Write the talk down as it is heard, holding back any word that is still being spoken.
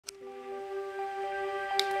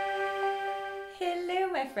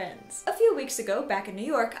my friends. A few weeks ago, back in New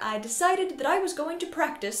York, I decided that I was going to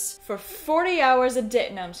practice for 40 hours a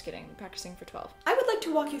day. No, I'm just kidding. I'm practicing for 12. I would like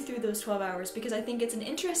to walk you through those 12 hours because I think it's an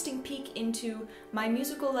interesting peek into my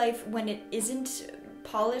musical life when it isn't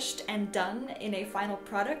polished and done in a final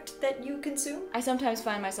product that you consume. I sometimes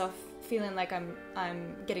find myself feeling like I'm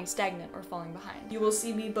getting stagnant or falling behind. You will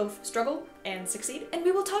see me both struggle and succeed, and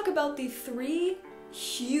we will talk about the 3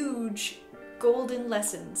 huge golden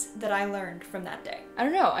lessons that I learned from that day. I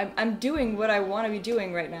don't know, I'm doing what I want to be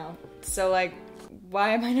doing right now, so like, why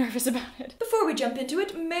am I nervous about it? Before we jump into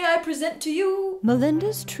it, may I present to you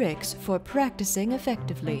Melinda's tricks for practicing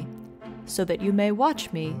effectively, so that you may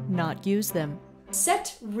watch me not use them.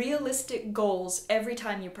 Set realistic goals every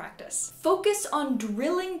time you practice. Focus on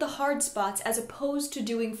drilling the hard spots as opposed to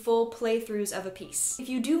doing full playthroughs of a piece. If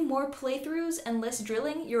you do more playthroughs and less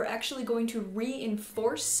drilling, you're actually going to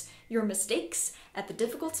reinforce your mistakes at the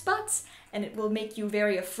difficult spots, and it will make you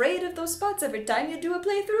very afraid of those spots every time you do a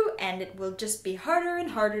playthrough, and it will just be harder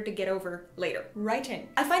and harder to get over later. Writing.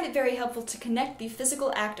 I find it very helpful to connect the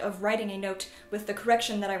physical act of writing a note with the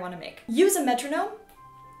correction that I want to make. Use a metronome.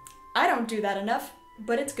 I don't do that enough,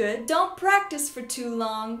 but it's good. Don't practice for too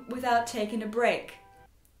long without taking a break.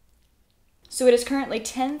 So it is currently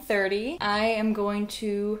 10:30. I am going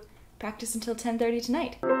to practice until 10:30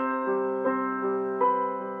 tonight.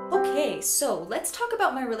 Okay, so let's talk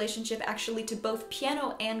about my relationship actually to both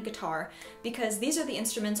piano and guitar, because these are the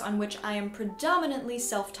instruments on which I am predominantly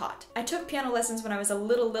self-taught. I took piano lessons when I was a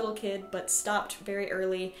little kid, but stopped very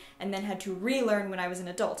early and then had to relearn when I was an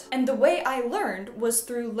adult. And the way I learned was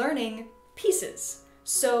through learning pieces.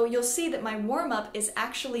 So you'll see that my warm-up is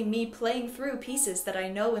actually me playing through pieces that I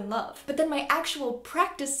know and love. But then my actual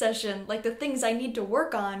practice session, like the things I need to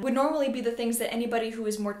work on, would normally be the things that anybody who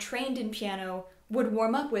is more trained in piano would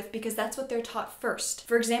warm up with, because that's what they're taught first.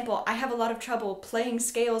 For example, I have a lot of trouble playing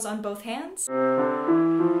scales on both hands,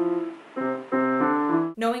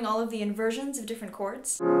 knowing all of the inversions of different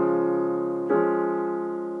chords,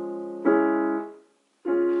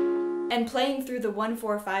 and playing through the 1,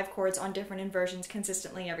 4, 5 chords on different inversions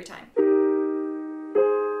consistently every time.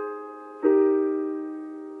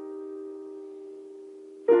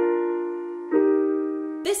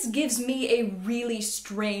 This gives me a really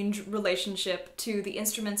strange relationship to the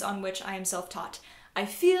instruments on which I am self-taught. I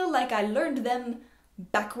feel like I learned them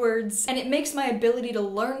backwards, and it makes my ability to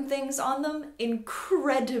learn things on them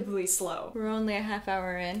incredibly slow. We're only a half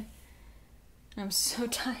hour in. I'm so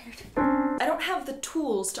tired. I don't have the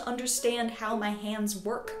tools to understand how my hands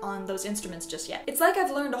work on those instruments just yet. It's like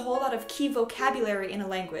I've learned a whole lot of key vocabulary in a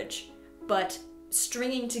language, but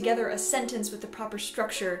stringing together a sentence with the proper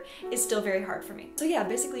structure is still very hard for me. So yeah,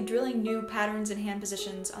 basically drilling new patterns and hand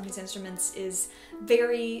positions on these instruments is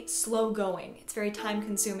very slow going. It's very time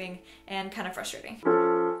consuming and kind of frustrating.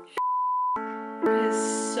 It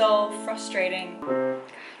is so frustrating. God,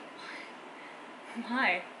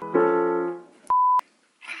 why?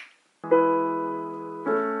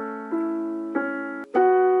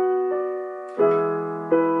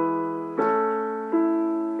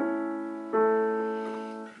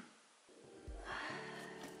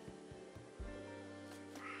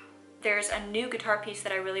 There's a new guitar piece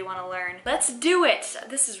that I really want to learn. Let's do it!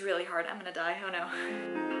 This is really hard. I'm gonna die. Oh no.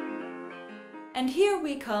 And here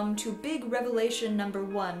we come to big revelation number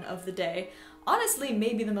 1 of the day. Honestly,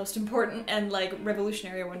 maybe the most important and like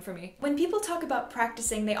revolutionary one for me. When people talk about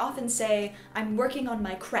practicing, they often say, I'm working on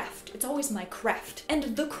my craft. It's always my craft.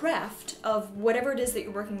 And the craft of whatever it is that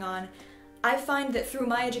you're working on, I find that through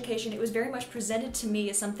my education, it was very much presented to me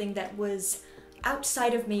as something that was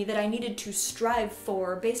outside of me, that I needed to strive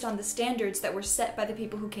for based on the standards that were set by the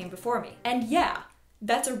people who came before me. And yeah,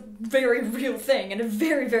 that's a very real thing and a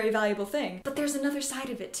very, very valuable thing. But there's another side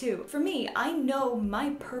of it too. For me, I know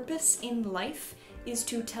my purpose in life is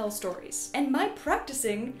to tell stories. And my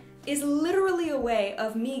practicing is literally a way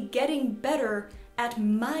of me getting better at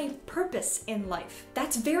my purpose in life.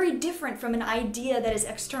 That's very different from an idea that is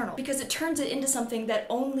external, because it turns it into something that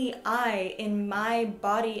only I, in my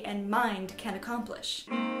body and mind, can accomplish.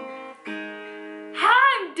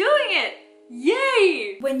 I'm doing it!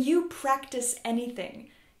 Yay! When you practice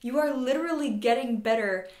anything, you are literally getting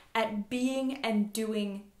better at being and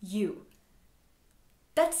doing you.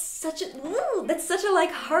 That's such a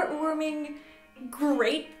like heartwarming,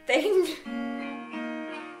 great thing.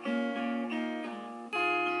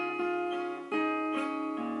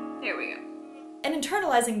 There we go. And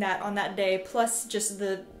internalizing that on that day, plus just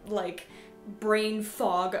the, like, brain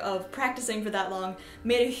fog of practicing for that long,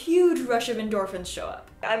 made a huge rush of endorphins show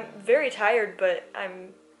up. I'm very tired, but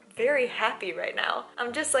I'm very happy right now.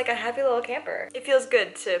 I'm just like a happy little camper. It feels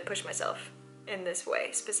good to push myself. in this way,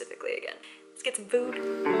 specifically again. Let's get some food.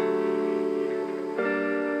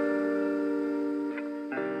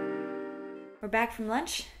 We're back from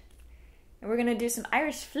lunch, and we're gonna do some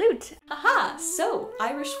Irish flute. Aha! So,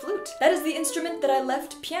 Irish flute. That is the instrument that I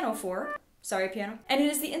left piano for. Sorry, piano. And it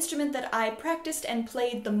is the instrument that I practiced and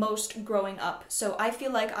played the most growing up, so I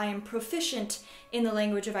feel like I am proficient in the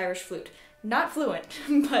language of Irish flute. Not fluent,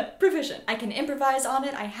 but proficient. I can improvise on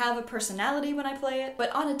it, I have a personality when I play it, but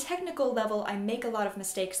on a technical level, I make a lot of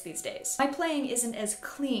mistakes these days. My playing isn't as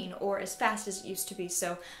clean or as fast as it used to be,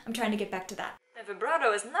 so I'm trying to get back to that. The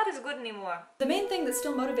vibrato is not as good anymore. The main thing that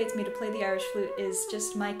still motivates me to play the Irish flute is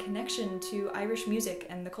just my connection to Irish music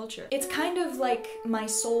and the culture. It's kind of like my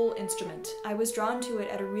soul instrument. I was drawn to it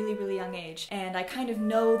at a really, really young age, and I kind of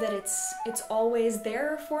know that it's always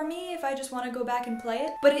there for me if I just want to go back and play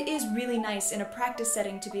it. But it is really nice in a practice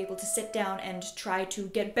setting to be able to sit down and try to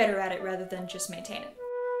get better at it rather than just maintain it.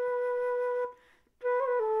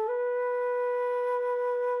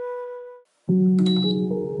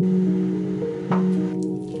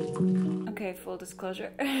 Okay, full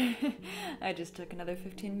disclosure. I just took another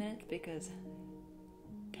 15 minutes because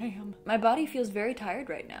damn. My body feels very tired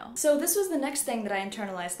right now. So this was the next thing that I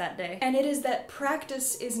internalized that day, and it is that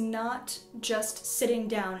practice is not just sitting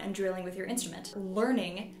down and drilling with your instrument.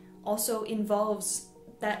 Learning also involves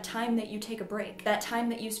that time that you take a break, that time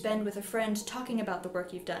that you spend with a friend talking about the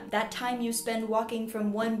work you've done, that time you spend walking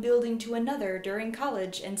from one building to another during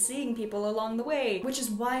college and seeing people along the way, which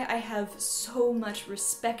is why I have so much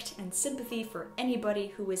respect and sympathy for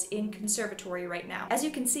anybody who is in conservatory right now. As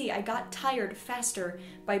you can see, I got tired faster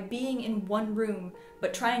by being in one room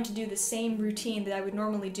but trying to do the same routine that I would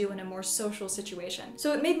normally do in a more social situation.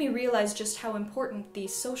 So it made me realize just how important the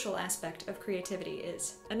social aspect of creativity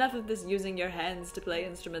is. Enough of this using your hands to play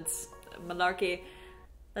instruments malarkey.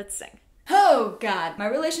 Let's sing. Oh god, my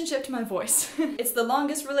relationship to my voice. It's the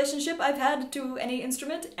longest relationship I've had to any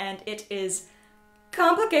instrument, and it is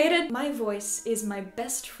complicated. My voice is my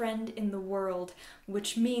best friend in the world,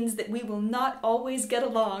 which means that we will not always get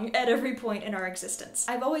along at every point in our existence.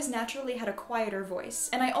 I've always naturally had a quieter voice,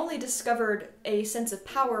 and I only discovered a sense of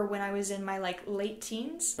power when I was in my late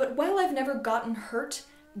teens. But while I've never gotten hurt,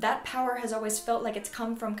 that power has always felt like it's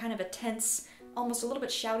come from kind of a tense, almost a little bit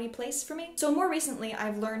shouty place for me. So more recently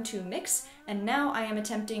I've learned to mix, and now I am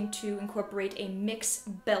attempting to incorporate a mix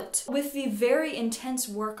belt. With the very intense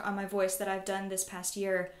work on my voice that I've done this past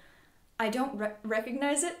year, I don't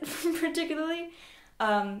recognize it particularly.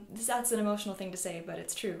 That's an emotional thing to say, but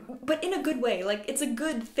it's true. But in a good way, it's a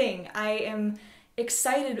good thing. I am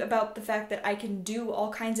excited about the fact that I can do all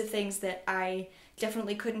kinds of things that I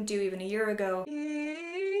definitely couldn't do even a year ago.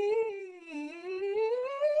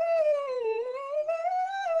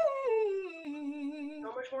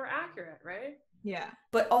 More accurate, right? Yeah.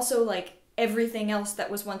 But also everything else that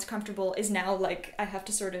was once comfortable is now I have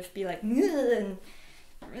to sort of be and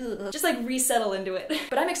just resettle into it.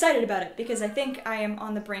 But I'm excited about it because I think I am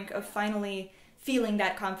on the brink of finally feeling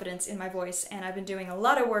that confidence in my voice, and I've been doing a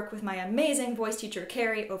lot of work with my amazing voice teacher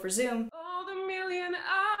Carrie over Zoom. All the million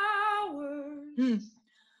hours.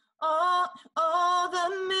 All the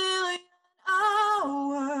million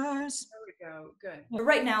hours. There we go. Good. But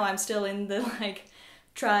right now I'm still in the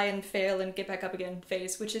try and fail and get back up again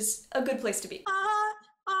phase, which is a good place to be.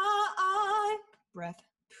 Breath.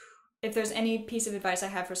 If there's any piece of advice I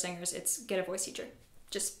have for singers, it's get a voice teacher.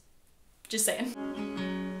 Just saying.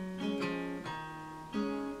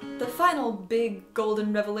 The final big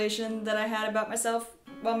golden revelation that I had about myself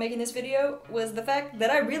while making this video was the fact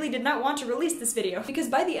that I really did not want to release this video. Because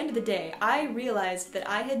by the end of the day, I realized that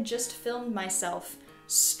I had just filmed myself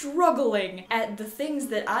struggling at the things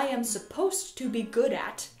that I am supposed to be good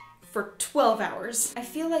at for 12 hours. I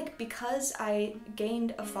feel like because I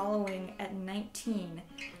gained a following at 19,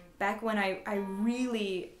 back when I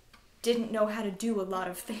really didn't know how to do a lot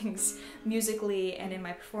of things musically and in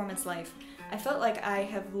my performance life, I felt like I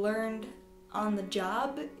have learned on the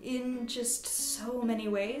job in just so many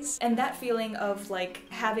ways. And that feeling of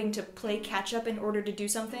having to play catch up in order to do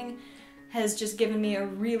something has just given me a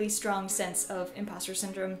really strong sense of imposter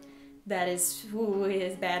syndrome that is, ooh, it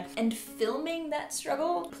is bad. And filming that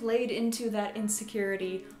struggle played into that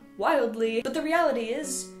insecurity wildly. But the reality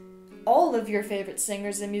is, all of your favorite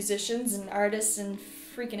singers and musicians and artists and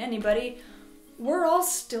freaking anybody, we're all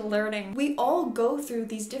still learning. We all go through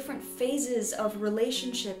these different phases of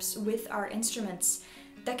relationships with our instruments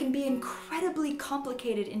that can be incredibly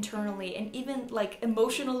complicated internally and even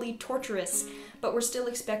emotionally torturous, but we're still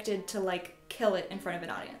expected to kill it in front of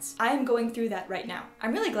an audience. I am going through that right now.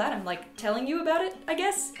 I'm really glad I'm telling you about it, I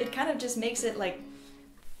guess. It kind of just makes it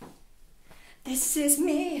this is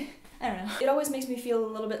me. I don't know. It always makes me feel a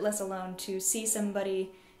little bit less alone to see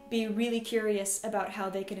somebody be really curious about how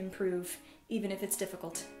they can improve, even if it's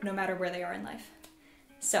difficult, no matter where they are in life.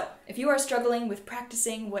 So, if you are struggling with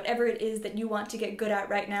practicing whatever it is that you want to get good at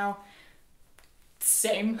right now,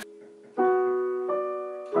 same.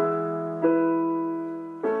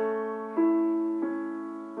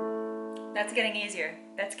 That's getting easier.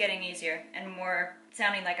 That's getting easier, and more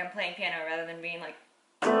sounding like I'm playing piano rather than being like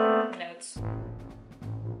notes.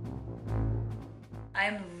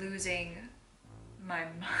 I'm losing my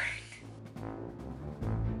mind.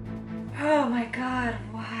 Oh my god,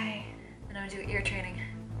 why? And I'm gonna do ear training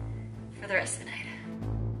for the rest of the night.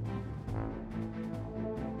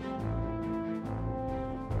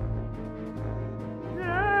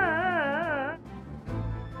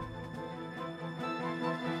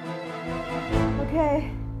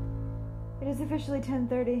 Okay, it is officially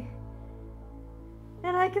 10:30,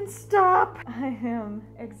 and I can stop. I am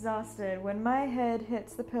exhausted. When my head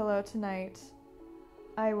hits the pillow tonight,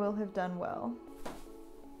 I will have done well.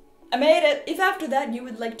 I made it! If after that you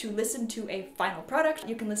would like to listen to a final product,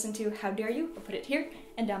 you can listen to How Dare You, I'll put it here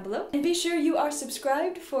and down below. And be sure you are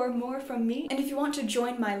subscribed for more from me. And if you want to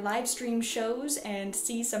join my live stream shows and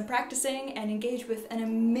see some practicing and engage with an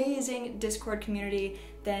amazing Discord community,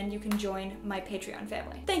 then you can join my Patreon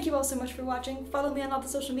family. Thank you all so much for watching. Follow me on all the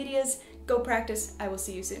social medias. Go practice. I will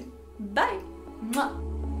see you soon. Bye! Mwah.